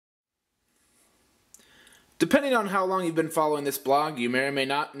Depending on how long you've been following this blog, you may or may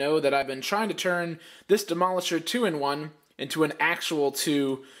not know that I've been trying to turn this Demolisher 2-in-1 into an actual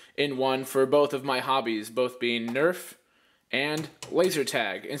 2-in-1 for both of my hobbies, both being Nerf and laser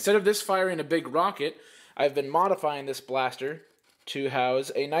tag. Instead of this firing a big rocket, I've been modifying this blaster to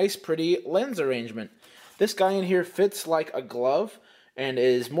house a nice pretty lens arrangement. This guy in here fits like a glove and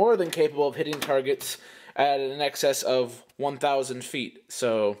is more than capable of hitting targets at an excess of 1,000 feet.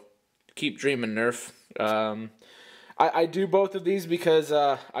 So keep dreaming, Nerf. I do both of these because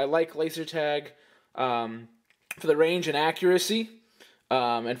I like laser tag for the range and accuracy,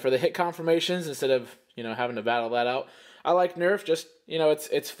 and for the hit confirmations instead of having to battle that out. I like Nerf, just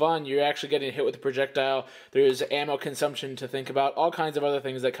it's fun. You're actually getting hit with a projectile. There's ammo consumption to think about, all kinds of other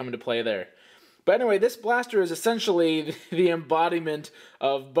things that come into play there. But anyway, this blaster is essentially the embodiment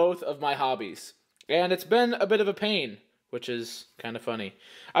of both of my hobbies, and it's been a bit of a pain, which is kind of funny.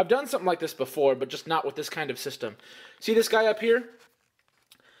 I've done something like this before, but just not with this kind of system. See this guy up here?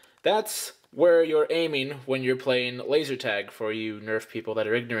 That's where you're aiming when you're playing laser tag, for you Nerf people that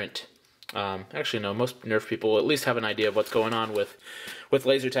are ignorant. Actually, no, most Nerf people at least have an idea of what's going on with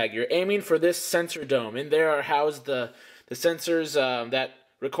laser tag. You're aiming for this sensor dome. In there are housed the sensors that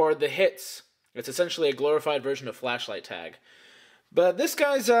record the hits. It's essentially a glorified version of flashlight tag. But this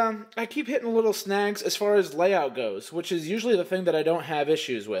guy's, I keep hitting little snags as far as layout goes, which is usually the thing that I don't have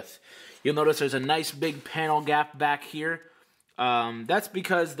issues with. You'll notice there's a nice big panel gap back here. That's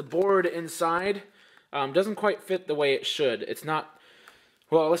because the board inside doesn't quite fit the way it should. It's not,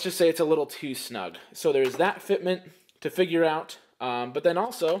 well, let's just say it's a little too snug. So there's that fitment to figure out, but then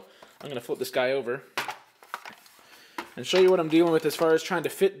also, I'm going to flip this guy over and show you what I'm dealing with as far as trying to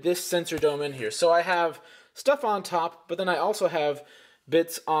fit this sensor dome in here. So I have stuff on top, but then I also have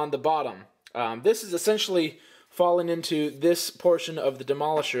bits on the bottom. This is essentially falling into this portion of the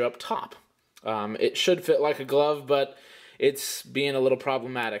Demolisher up top. It should fit like a glove, but it's being a little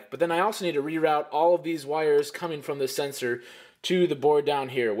problematic. But then I also need to reroute all of these wires coming from the sensor to the board down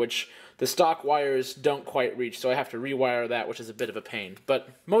here, which the stock wires don't quite reach, so I have to rewire that, which is a bit of a pain. But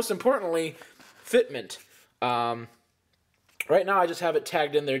most importantly, fitment. Right now I just have it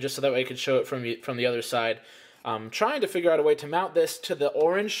tagged in there just so that way I can show it from the other side. I'm trying to figure out a way to mount this to the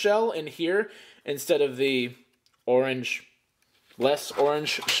orange shell in here instead of the less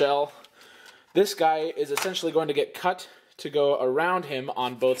orange shell. This guy is essentially going to get cut to go around him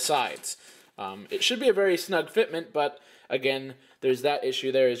on both sides. It should be a very snug fitment, but again, there's that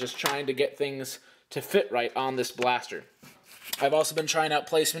issue there, is just trying to get things to fit right on this blaster. I've also been trying out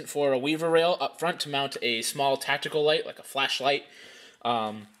placement for a weaver rail up front to mount a small tactical light, like a flashlight.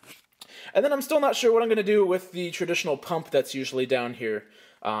 And then I'm still not sure what I'm going to do with the traditional pump that's usually down here.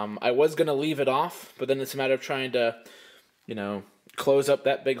 I was going to leave it off, but then it's a matter of trying to, close up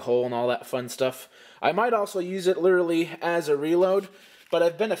that big hole and all that fun stuff. I might also use it literally as a reload, but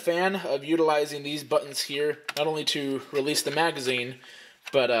I've been a fan of utilizing these buttons here, not only to release the magazine,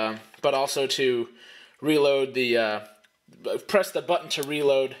 but also to reload the... press the button to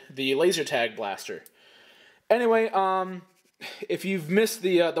reload the laser tag blaster. Anyway, if you've missed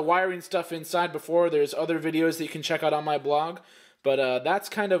the wiring stuff inside before, there's other videos that you can check out on my blog. But that's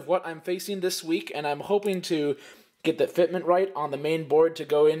kind of what I'm facing this week, and I'm hoping to get the fitment right on the main board to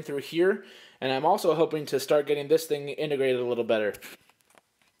go in through here. And I'm also hoping to start getting this thing integrated a little better.